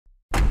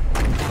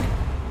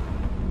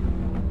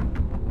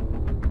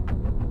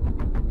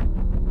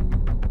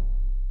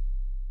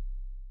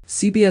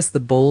CBS The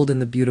Bold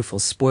and the Beautiful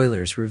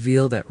spoilers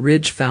reveal that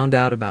Ridge found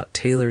out about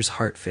Taylor's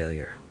heart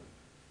failure.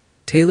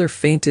 Taylor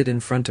fainted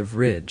in front of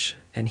Ridge,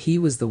 and he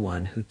was the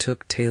one who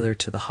took Taylor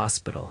to the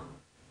hospital.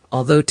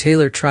 Although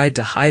Taylor tried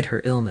to hide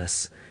her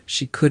illness,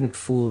 she couldn't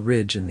fool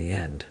Ridge in the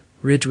end.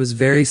 Ridge was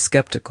very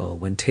skeptical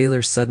when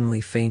Taylor suddenly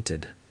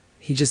fainted.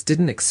 He just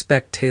didn't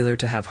expect Taylor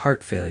to have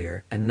heart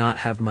failure and not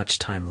have much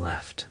time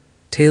left.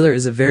 Taylor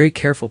is a very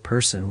careful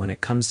person when it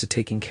comes to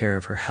taking care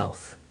of her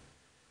health.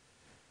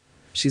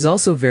 She's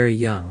also very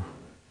young.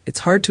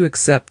 It's hard to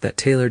accept that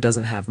Taylor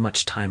doesn't have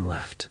much time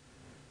left.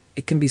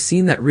 It can be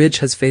seen that Ridge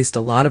has faced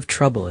a lot of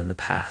trouble in the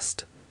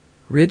past.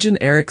 Ridge and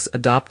Eric's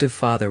adoptive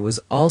father was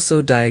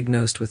also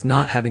diagnosed with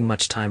not having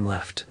much time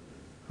left.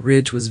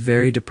 Ridge was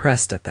very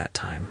depressed at that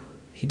time.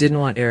 He didn't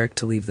want Eric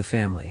to leave the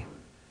family.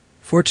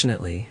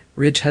 Fortunately,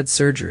 Ridge had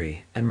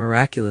surgery and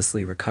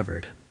miraculously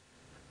recovered.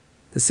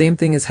 The same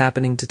thing is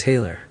happening to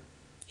Taylor.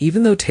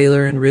 Even though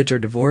Taylor and Ridge are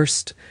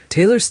divorced,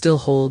 Taylor still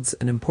holds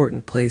an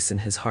important place in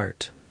his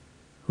heart.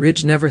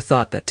 Ridge never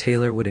thought that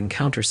Taylor would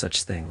encounter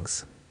such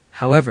things.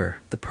 However,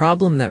 the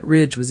problem that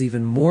Ridge was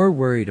even more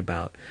worried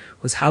about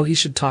was how he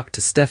should talk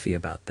to Steffi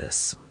about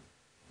this.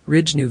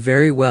 Ridge knew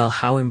very well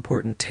how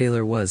important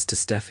Taylor was to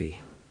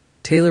Steffi.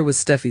 Taylor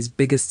was Steffi's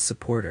biggest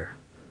supporter.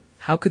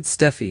 How could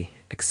Steffi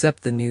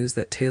accept the news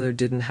that Taylor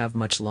didn't have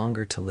much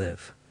longer to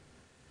live?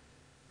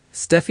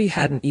 Steffi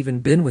hadn't even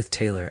been with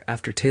Taylor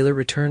after Taylor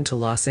returned to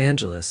Los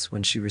Angeles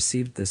when she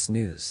received this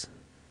news.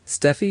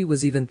 Steffi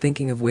was even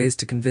thinking of ways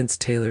to convince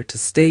Taylor to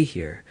stay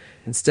here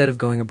instead of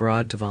going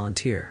abroad to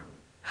volunteer.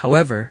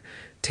 However,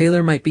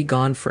 Taylor might be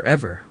gone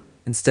forever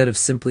instead of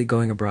simply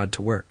going abroad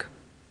to work.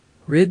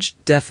 Ridge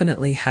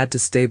definitely had to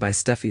stay by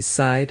Steffi's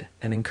side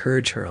and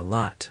encourage her a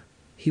lot.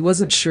 He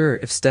wasn't sure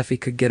if Steffi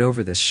could get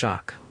over this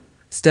shock.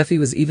 Steffi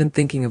was even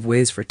thinking of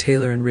ways for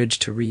Taylor and Ridge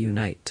to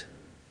reunite.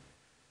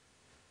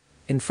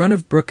 In front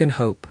of Brooke and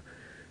Hope,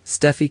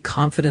 Steffi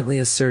confidently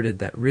asserted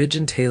that Ridge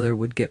and Taylor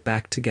would get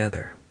back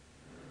together.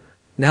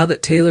 Now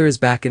that Taylor is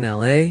back in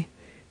LA,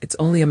 it's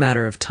only a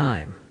matter of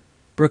time.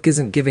 Brooke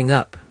isn't giving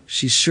up.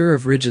 She's sure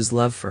of Ridge's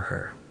love for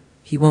her.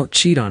 He won't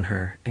cheat on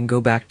her and go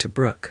back to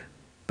Brooke.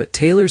 But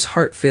Taylor's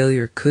heart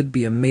failure could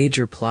be a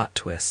major plot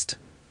twist.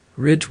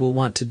 Ridge will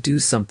want to do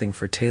something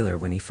for Taylor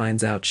when he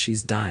finds out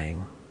she's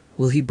dying.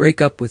 Will he break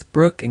up with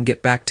Brooke and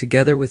get back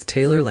together with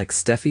Taylor like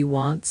Steffi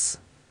wants?